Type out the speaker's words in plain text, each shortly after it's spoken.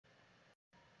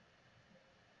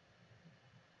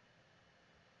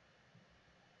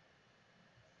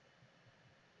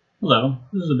Hello,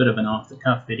 this is a bit of an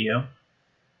off-the-cuff video.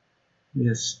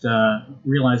 Just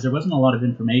realized there wasn't a lot of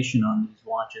information on these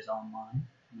watches online,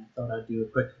 and I thought I'd do a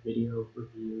quick video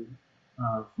review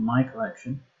of my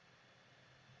collection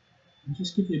and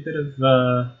just give you a bit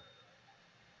of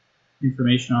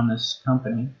information on this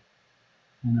company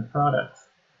and the product.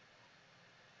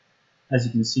 As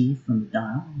you can see from the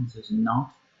dial, this is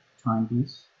not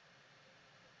timepiece,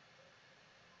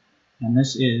 and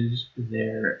this is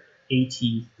their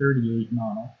AT-38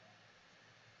 model,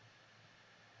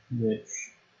 which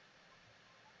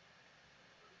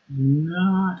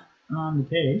not on the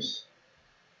case.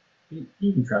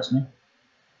 You can trust me.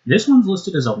 This one's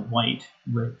listed as a white,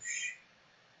 which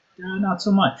not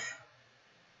so much.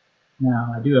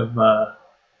 Now, I do have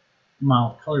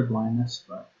mild color blindness,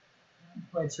 but I'm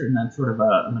quite certain that's sort of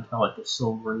a metallic or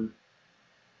silvery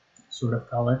sort of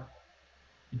color.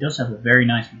 It does have a very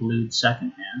nice blued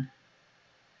second hand,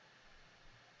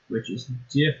 which is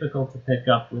difficult to pick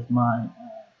up with my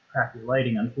crappy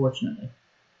lighting, unfortunately.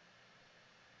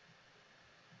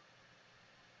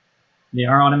 They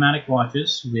are automatic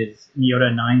watches with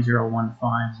Miyota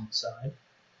 9015s inside.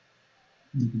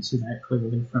 You can see that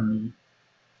clearly from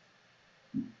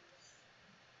the,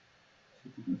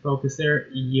 if you can focus there,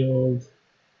 yield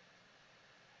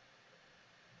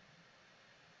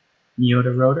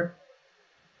Miyota rotor.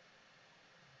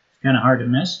 It's kind of hard to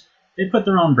miss. They put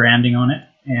their own branding on it,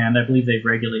 and I believe they've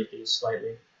regulated these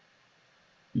slightly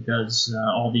because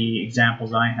all the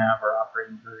examples I have are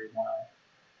operating very well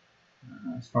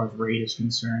as far as rate is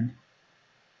concerned.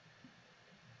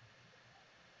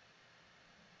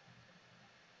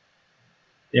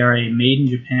 They are a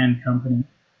made-in-Japan company,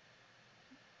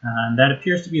 and that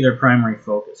appears to be their primary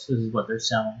focus. This is what they're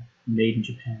selling,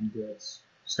 made-in-Japan goods,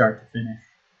 start to finish.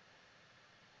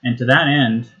 And to that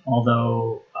end,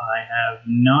 although I have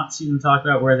not seen them talk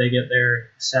about where they get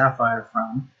their sapphire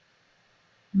from,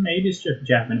 maybe it's just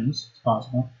Japanese, it's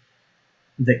possible,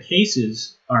 the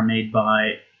cases are made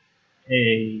by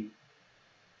a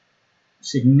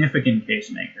significant case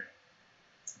maker.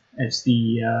 It's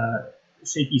the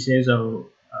Seiki Seizo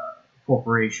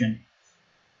Corporation,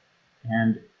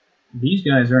 and these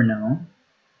guys are known,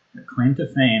 their claim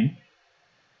to fame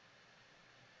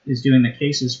is doing the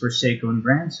cases for Seiko and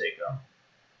Grand Seiko.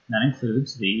 That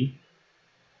includes the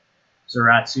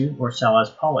Zaratsu or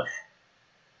Salaz polish,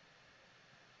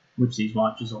 which these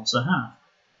watches also have.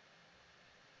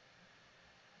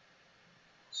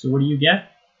 So what do you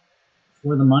get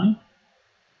for the money?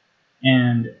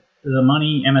 And the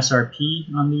money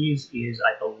MSRP on these is,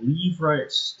 I believe,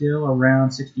 right still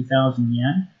around 60,000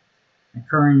 yen. The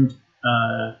current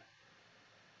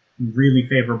really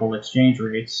favorable exchange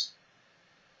rates,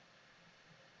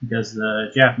 because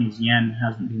the Japanese yen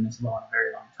hasn't been this low in a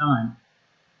very long time,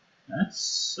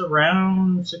 that's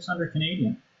around 600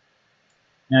 Canadian.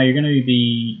 Now you're going to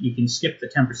be, you can skip the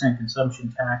 10%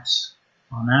 consumption tax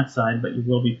on that side, but you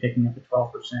will be picking up a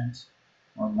 12%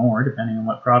 or more, depending on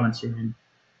what province you're in,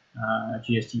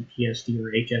 GST, PST,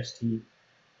 or HST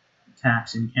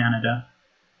tax in Canada.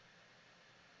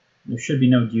 There should be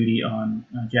no duty on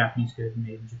Japanese goods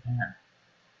made in Japan.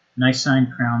 Nice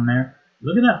signed crown there.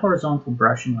 Look at that horizontal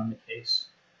brushing on the case.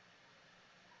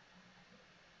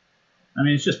 I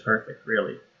mean, it's just perfect,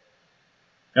 really.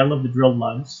 Gotta love the drilled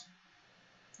lugs.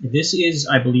 This is,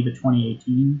 I believe, a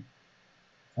 2018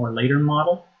 or later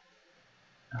model.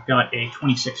 I've got a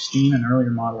 2016, an earlier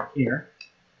model here.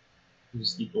 This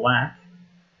is the black.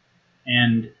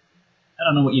 And I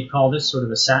don't know what you'd call this, sort of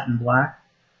a satin black.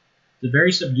 It's a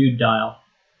very subdued dial.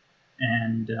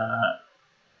 And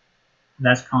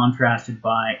that's contrasted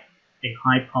by a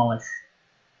high polish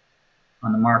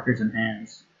on the markers and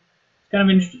hands. It's kind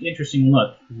of an interesting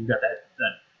look, because you've got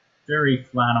that very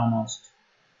flat almost.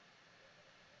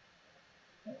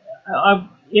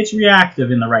 It's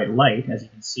reactive in the right light, as you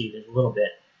can see, there's a little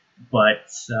bit, but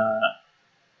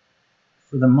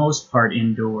for the most part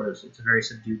indoors, it's a very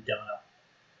subdued dial.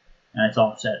 And it's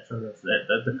offset, sort of,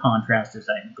 the contrast is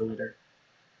that glitter.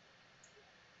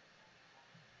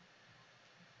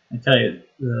 I tell you,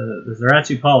 the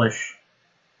Zaratsu polish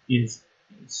is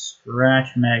a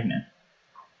scratch magnet,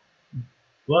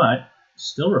 but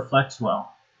still reflects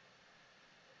well.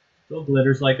 Still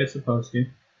glitters like it's supposed to.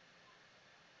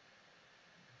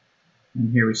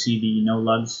 And here we see the no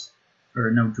lugs,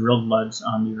 or no drilled lugs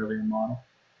on the earlier model.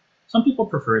 Some people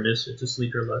prefer this, it's a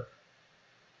sleeker look.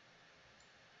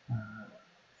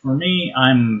 For me,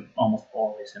 I'm almost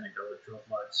always going to go with drilled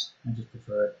lugs. I just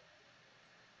prefer it.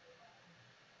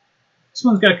 This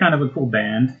one's got kind of a cool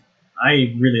band.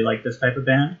 I really like this type of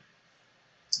band.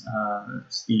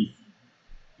 It's the,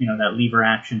 that lever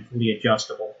action, fully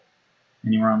adjustable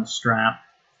anywhere on the strap.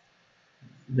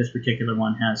 This particular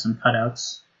one has some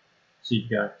cutouts, so you've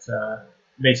got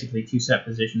basically 2 set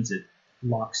positions it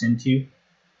locks into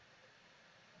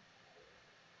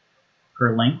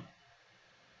per length.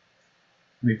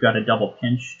 We've got a double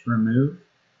pinch to remove.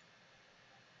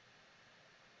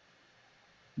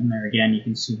 And there again, you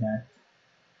can see that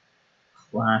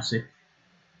classic,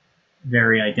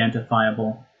 very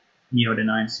identifiable Miyota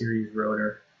 9 series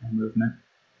rotor and movement.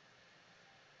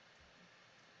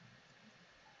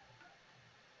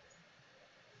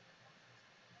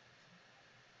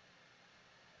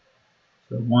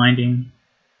 So winding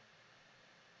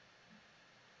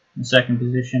in the second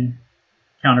position,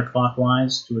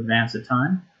 counterclockwise to advance the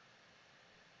time.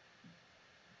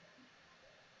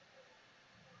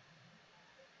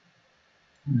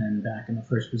 And then back in the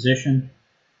first position,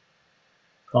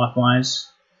 clockwise,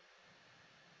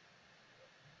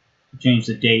 to change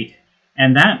the date.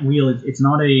 And that wheel, it's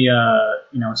not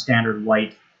a standard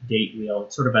white date wheel.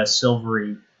 It's sort of a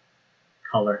silvery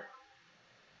color.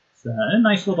 It's a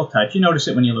nice little touch. You notice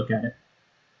it when you look at it.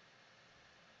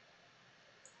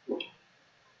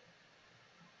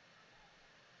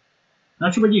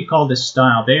 Not sure what you'd call this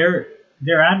style.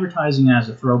 They're advertising as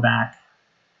a throwback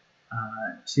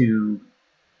to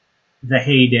the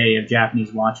heyday of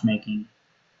Japanese watchmaking,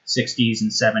 60s and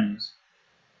 70s.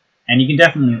 And you can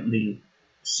definitely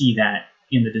see that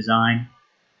in the design.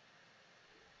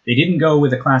 They didn't go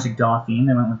with a classic Dauphine.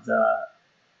 They went with a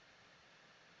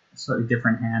slightly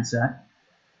different handset.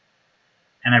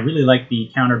 And I really like the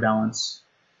counterbalance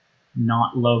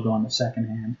knot logo on the second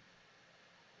hand.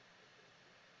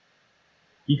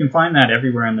 You can find that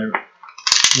everywhere in their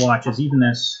watches. Even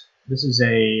this is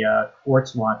a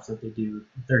quartz watch that they do,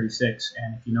 36.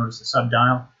 And if you notice the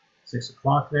subdial, 6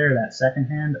 o'clock there, that second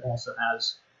hand also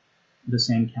has the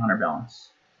same counterbalance.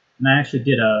 And I actually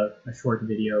did a short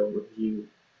video review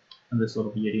of this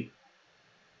little beauty.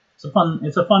 It's a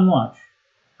fun watch.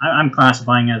 I'm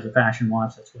classifying it as a fashion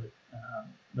watch. That's what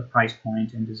the price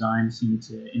point and design seem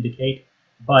to indicate.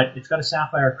 But it's got a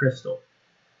sapphire crystal.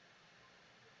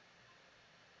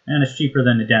 And it's cheaper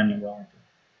than the Damian Wellington.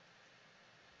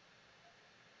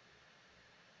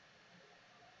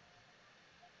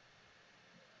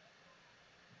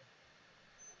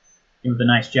 With a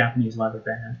nice Japanese leather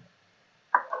band.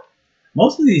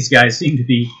 Most of these guys seem to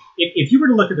be, if you were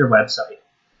to look at their website,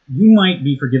 you might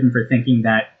be forgiven for thinking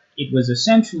that it was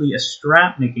essentially a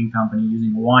strap making company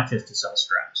using watches to sell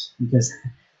straps, because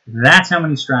that's how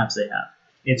many straps they have.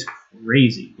 It's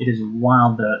crazy. It is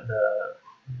wild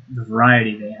the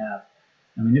variety they have.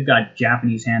 I mean, they've got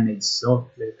Japanese handmade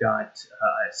silk. They've got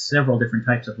several different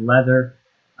types of leather.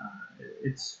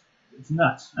 It's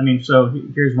nuts. I mean, so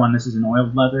here's one. This is an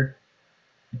oiled leather.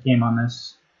 It came on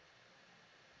this.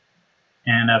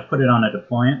 And I've put it on a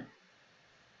deployant.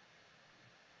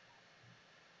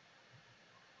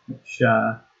 Which,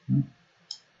 I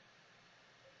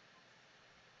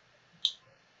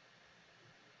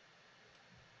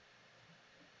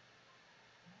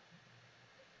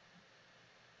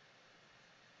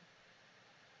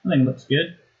think it looks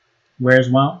good. Wears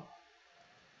well.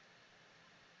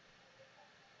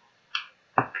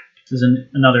 This is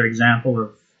another example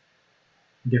of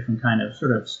a different kind of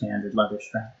sort of standard leather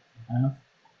strap.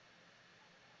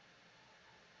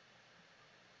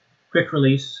 Quick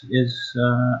release is,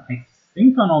 I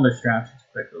think on all their straps it's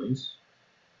quick release,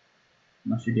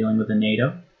 unless you're dealing with a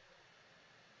NATO.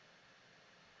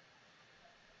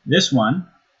 This one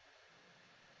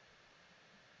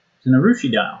is an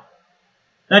Urushi dial.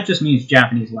 That just means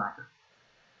Japanese lacquer.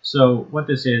 So what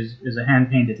this is a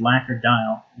hand-painted lacquer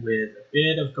dial with a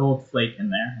bit of gold flake in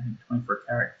there, I think 24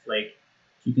 karat flake.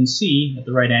 You can see at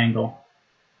the right angle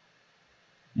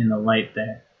in the light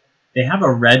there. They have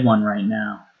a red one right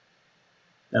now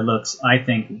that looks, I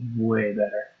think, way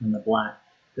better than the black.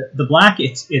 The black,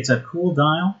 it's a cool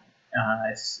dial.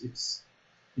 It's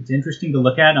interesting to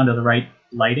look at under the right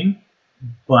lighting,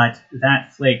 but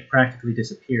that flake practically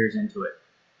disappears into it.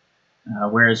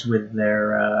 Whereas with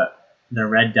their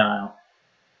red dial,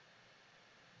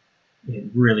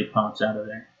 it really pops out of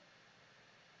there.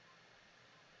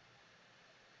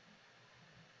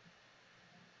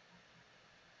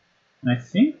 And I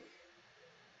think,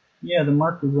 yeah, the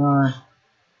markers are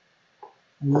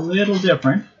a little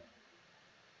different.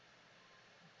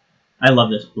 I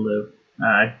love this blue.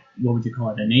 What would you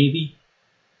call it? A navy?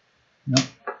 Nope.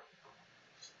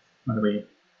 What do we...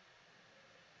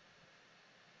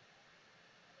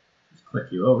 Just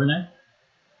click you over there.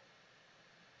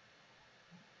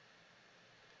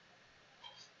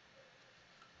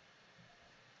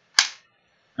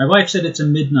 My wife said it's a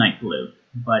midnight blue,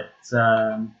 but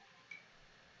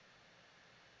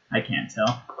I can't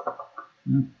tell.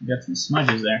 Got some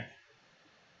smudges there.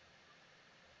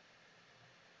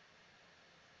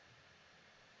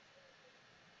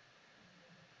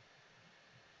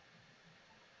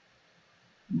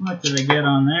 What did I get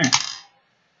on there?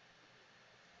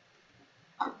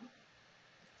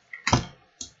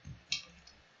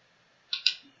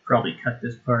 Probably cut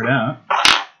this part out.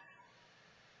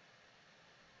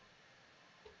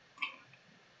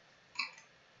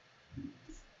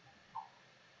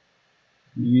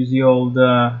 Use the old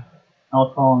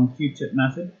alcohol and Q-tip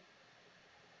method.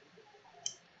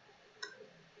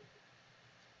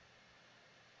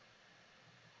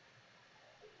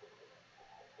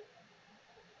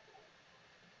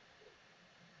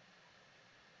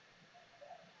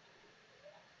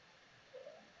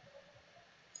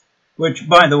 Which,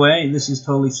 by the way, this is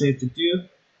totally safe to do.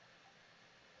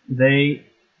 They,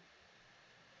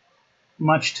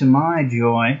 much to my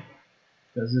joy,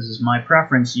 because this is my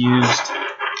preference, used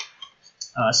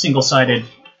single-sided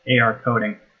AR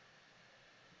coating.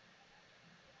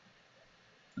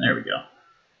 There we go.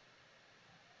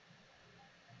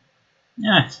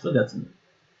 Yeah, still got some,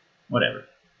 whatever.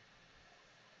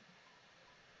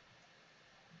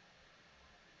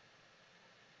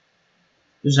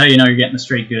 This is how you know you're getting the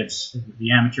straight goods.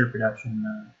 The amateur production.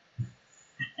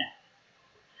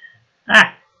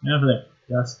 Enough of that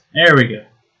dust. There we go.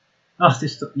 Oh,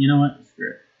 this. You know what?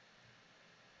 Screw it.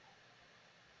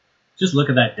 Just look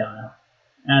at that dial.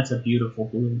 That's a beautiful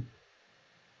blue.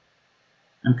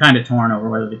 I'm kind of torn over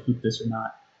whether to keep this or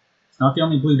not. It's not the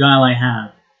only blue dial I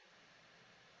have.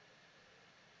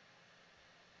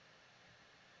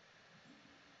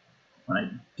 But I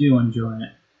do enjoy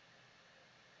it.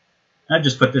 I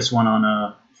just put this one on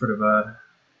a sort of a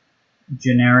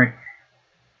generic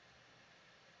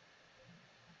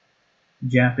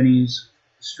Japanese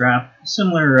strap.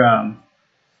 Similar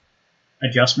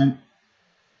adjustment.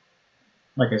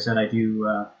 Like I said, I do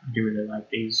really like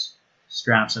these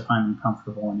straps. I find them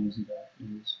comfortable and easy to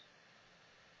use.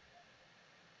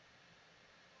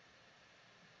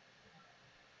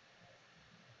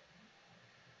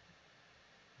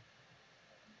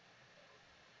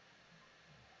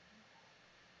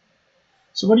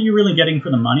 So what are you really getting for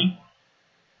the money?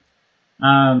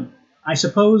 I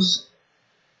suppose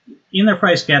in their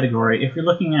price category, if you're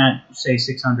looking at, say,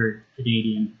 600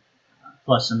 Canadian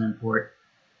plus some import,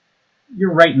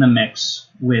 you're right in the mix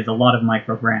with a lot of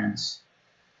micro brands.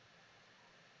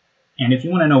 And if you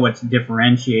want to know what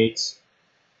differentiates,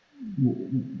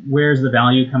 where's the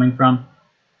value coming from,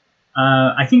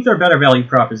 I think there are better value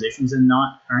propositions than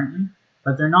not currently,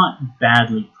 but they're not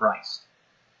badly priced,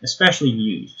 especially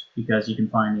used, because you can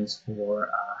find these for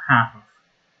half of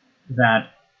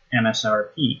that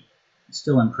MSRP. It's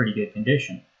still in pretty good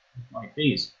condition, like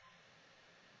these.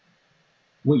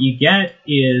 What you get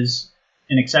is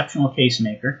an exceptional case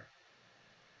maker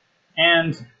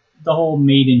and the whole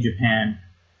made in Japan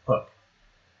hook.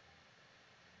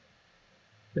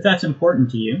 If that's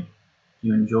important to you, if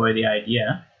you enjoy the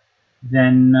idea,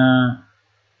 then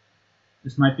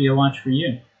this might be a watch for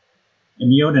you. The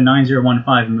Miyota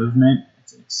 9015 movement,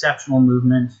 it's an exceptional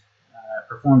movement.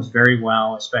 Performs very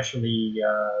well, especially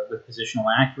with positional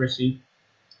accuracy.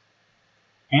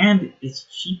 And it's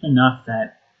cheap enough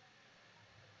that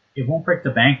it won't break the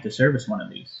bank to service one of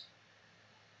these.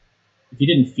 If you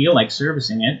didn't feel like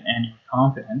servicing it and you're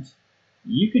confident,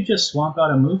 you could just swap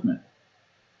out a movement.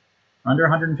 Under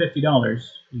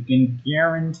 $150, you can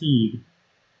guaranteed,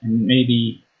 and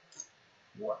maybe,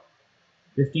 what,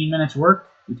 15 minutes work,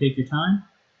 you take your time,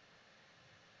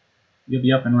 you'll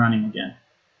be up and running again.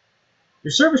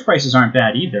 Your service prices aren't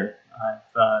bad either.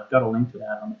 I've got a link to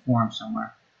that on the forum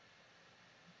somewhere.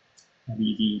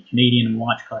 Maybe the Canadian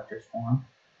Watch Collectors Forum.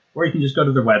 Or you can just go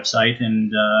to their website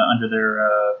and under their,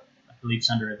 I believe it's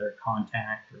under their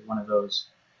contact or one of those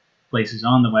places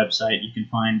on the website, you can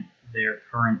find their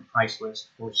current price list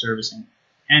for servicing.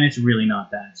 And it's really not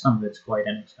bad. Some of it's quite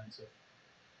inexpensive.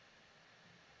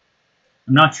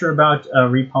 I'm not sure about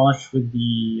repolish with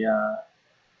the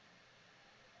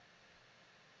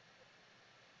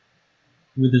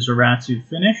Zaratsu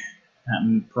finish.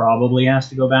 That probably has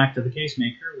to go back to the case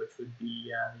maker, which would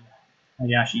be the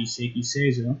Hayashi Seiki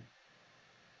Seizo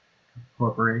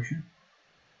Corporation.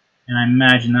 And I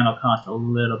imagine that'll cost a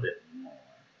little bit more.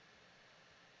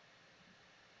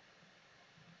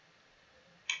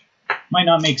 Might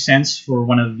not make sense for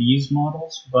one of these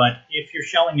models, but if you're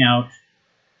shelling out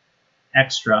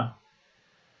extra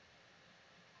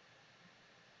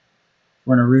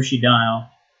for an Urushi dial,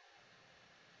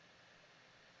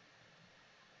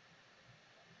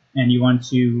 and you want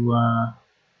to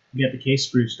get the case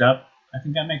spruced up, I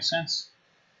think that makes sense.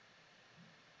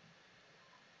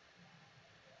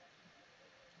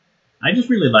 I just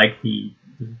really like the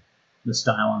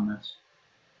style on this.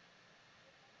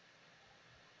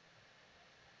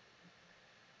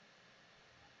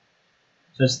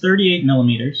 So it's 38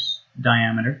 millimeters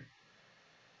diameter.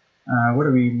 What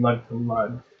are we lug to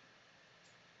lug?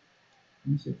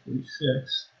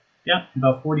 46. Yeah,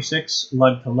 about 46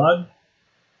 lug to lug.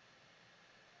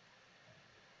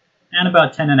 And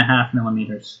about 10.5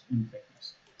 millimeters in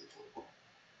thickness.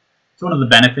 It's one of the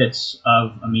benefits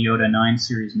of a Miyota 9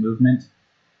 series movement.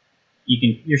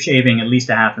 You're shaving at least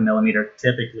 0.5 millimeter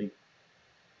typically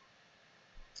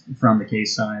from the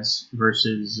case size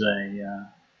versus a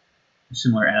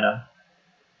similar ETA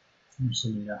or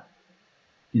Salida.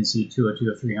 You can see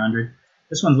 202 of 300.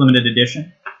 This one's limited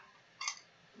edition.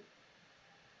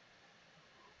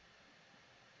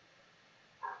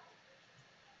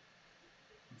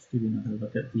 Let's give you another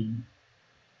look at the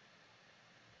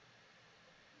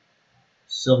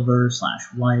silver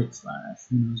 / white /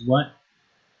 who knows what.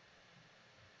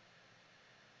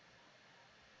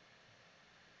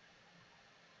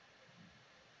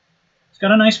 It's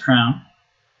got a nice crown.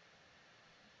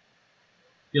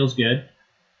 Feels good.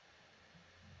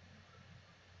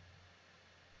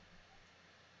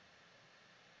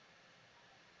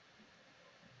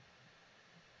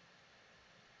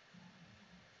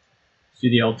 Let's do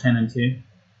the old 10 and 2.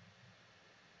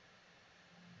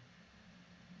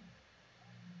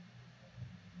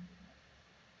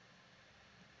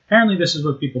 Apparently this is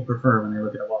what people prefer when they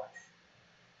look at a watch.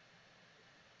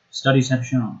 Studies have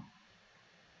shown.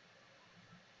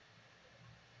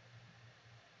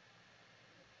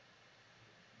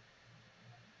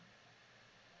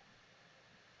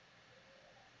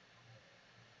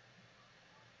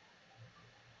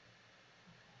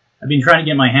 I've been trying to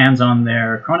get my hands on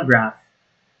their chronograph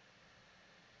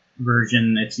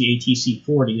version. It's the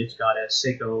AT-40. It's got a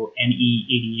Seiko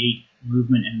NE88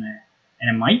 movement in there.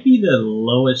 And it might be the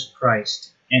lowest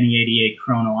priced NE88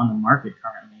 chrono on the market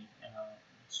currently.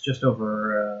 It's just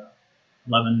over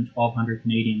 1,100–1,200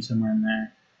 Canadian, somewhere in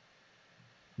there.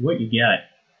 What you get,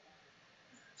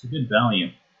 it's a good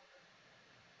value.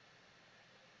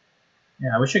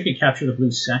 Yeah, I wish I could capture the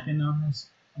blue second on this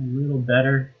a little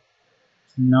better.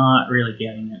 It's not really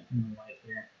getting it in the light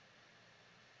here.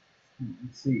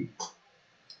 Let's see.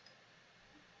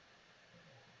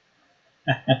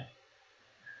 Does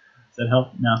that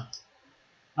help? No.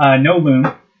 No loom.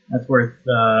 That's worth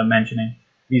mentioning.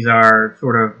 These are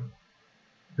sort of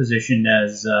positioned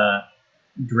as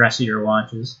dressier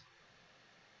watches.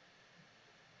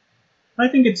 I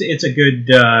think it's a good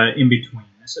in-between.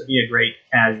 This would be a great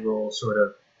casual sort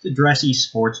of, it's a dressy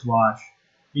sports watch.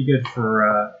 Be good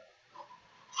for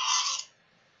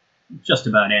just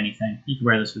about anything. You could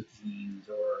wear this with jeans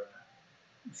or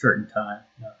shirt and tie,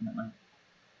 definitely.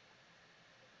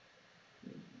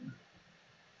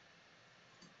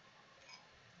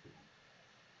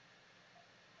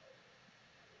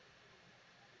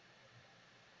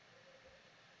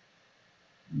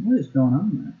 What is going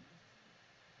on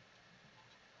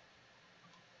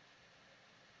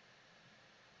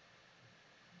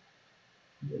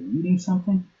there? Are they eating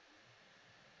something?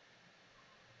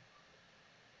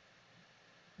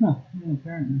 No, yeah,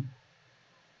 apparently.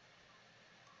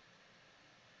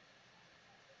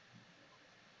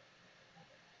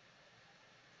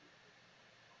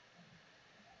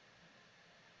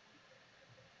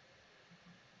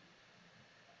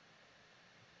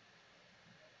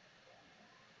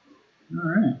 All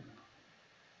right.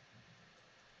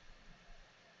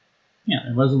 Yeah,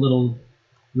 there was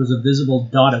a visible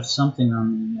dot of something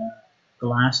on the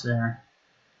glass there,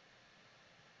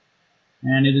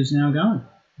 and it is now gone.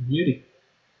 Beauty.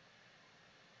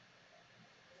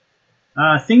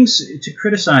 Things to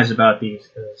criticize about these,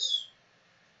 because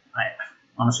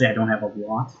honestly I don't have a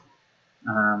lot.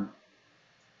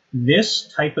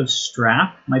 This type of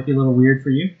strap might be a little weird for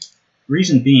you.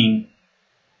 Reason being,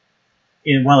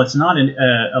 while it's not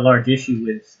a large issue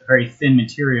with a very thin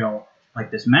material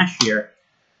like this mesh here,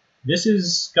 this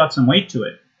has got some weight to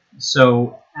it.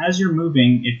 So as you're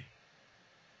moving, if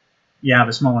you have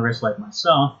a smaller wrist like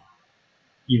myself,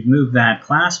 you've moved that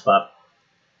clasp up,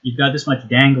 you've got this much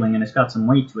dangling and it's got some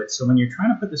weight to it. So when you're trying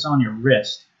to put this on your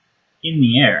wrist in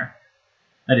the air,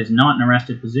 that is not in a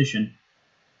rested position,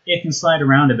 it can slide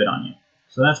around a bit on you.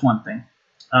 So that's one thing.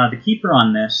 The keeper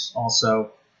on this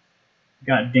also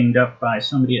got dinged up by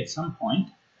somebody at some point.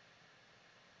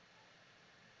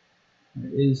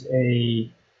 There is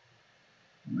a,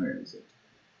 where is it?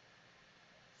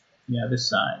 Yeah, this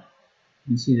side.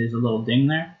 You can see there's a little ding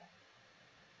there.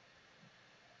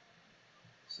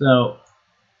 So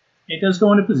it does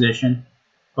go into position,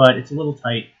 but it's a little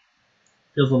tight.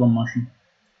 Feels a little mushy.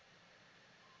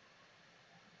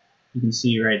 You can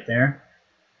see right there.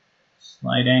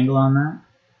 Slight angle on that.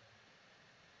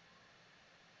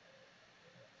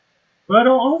 But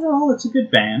overall, it's a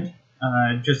good band.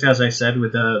 Just as I said,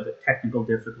 with the technical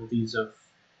difficulties of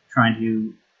trying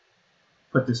to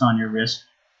put this on your wrist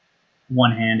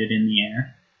one-handed in the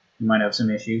air, you might have some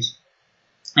issues.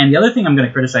 And the other thing I'm going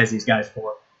to criticize these guys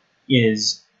for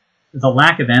is the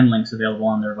lack of end links available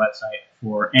on their website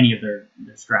for any of their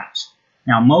straps.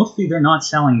 Now, mostly they're not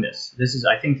selling this. This is,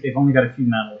 I think they've only got a few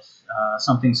metals.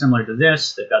 Something similar to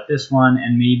this. They've got this one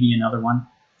and maybe another one.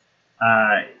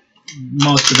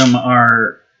 Most of them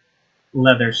are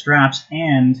leather straps,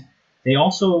 and they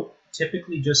also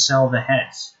typically just sell the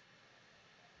heads.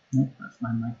 Oh, that's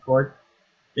my mic cord.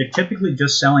 They're typically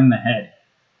just selling the head.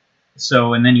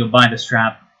 So, and then you'll buy the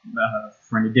strap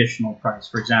for an additional price.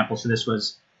 For example, so this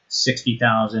was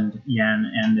 60,000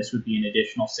 yen, and this would be an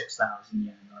additional 6,000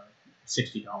 yen, or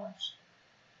 $60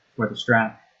 for the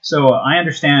strap. So I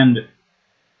understand,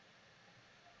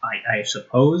 I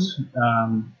suppose,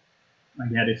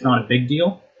 again, it's not a big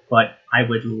deal, but I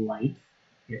would like,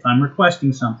 if I'm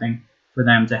requesting something, for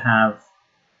them to have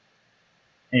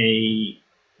a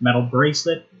metal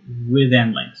bracelet with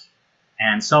end links,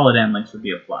 and solid end links would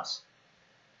be a plus.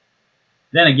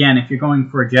 Then again, if you're going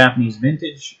for a Japanese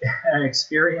vintage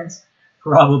experience,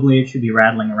 probably it should be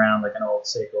rattling around like an old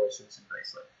Seiko or Susan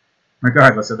bracelet,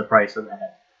 regardless of the price of the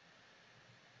head.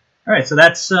 Alright, so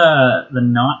that's the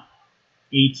Knot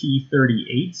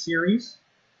AT-38 series.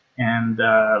 And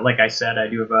like I said, I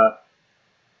do have a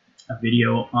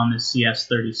video on the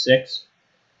CS36.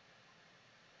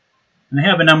 And they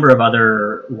have a number of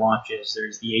other watches.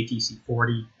 There's the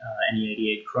ATC40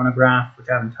 NE88 chronograph, which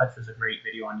I haven't touched. There's a great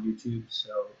video on YouTube,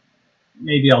 so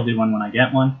maybe I'll do one when I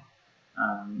get one.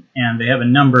 And they have a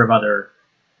number of other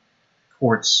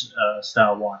quartz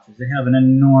style watches. They have an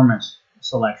enormous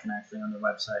selection actually on their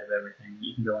website of everything.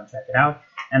 You can go and check it out.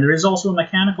 And there is also a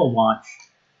mechanical watch.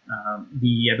 I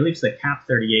believe it's the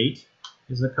CAP38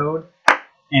 is the code.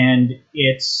 And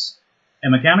it's a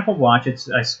mechanical watch. It's,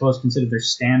 I suppose, considered their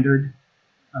standard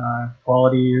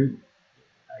quality.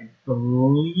 I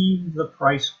believe the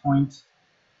price point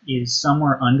is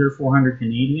somewhere under 400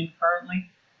 Canadian currently,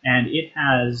 and it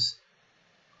has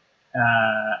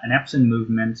an Epson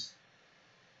movement.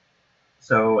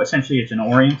 So essentially, it's an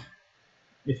Orient,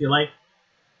 if you like,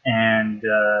 and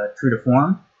true to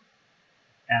form.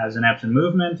 As an Epson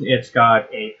movement, it's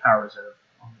got a power reserve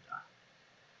on the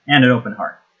dial and an open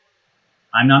heart.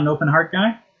 I'm not an open heart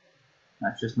guy.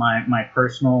 That's just my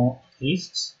personal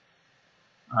tastes.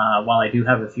 While I do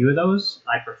have a few of those,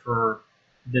 I prefer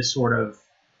this sort of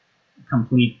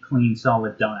complete, clean,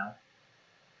 solid dial.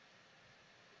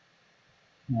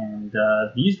 And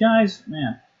these guys,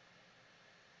 man,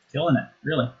 killing it,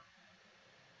 really.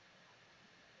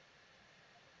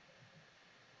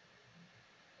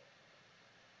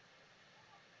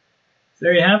 So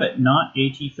there you have it, Knot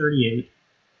AT-38.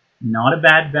 Not a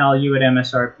bad value at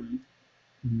MSRP.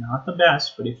 Not the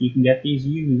best, but if you can get these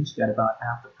used at about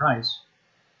half the price,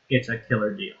 it's a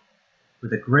killer deal.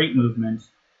 With a great movement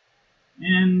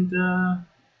and a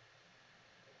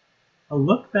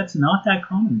look that's not that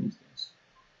common these days.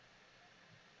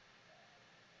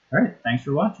 Alright, thanks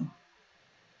for watching.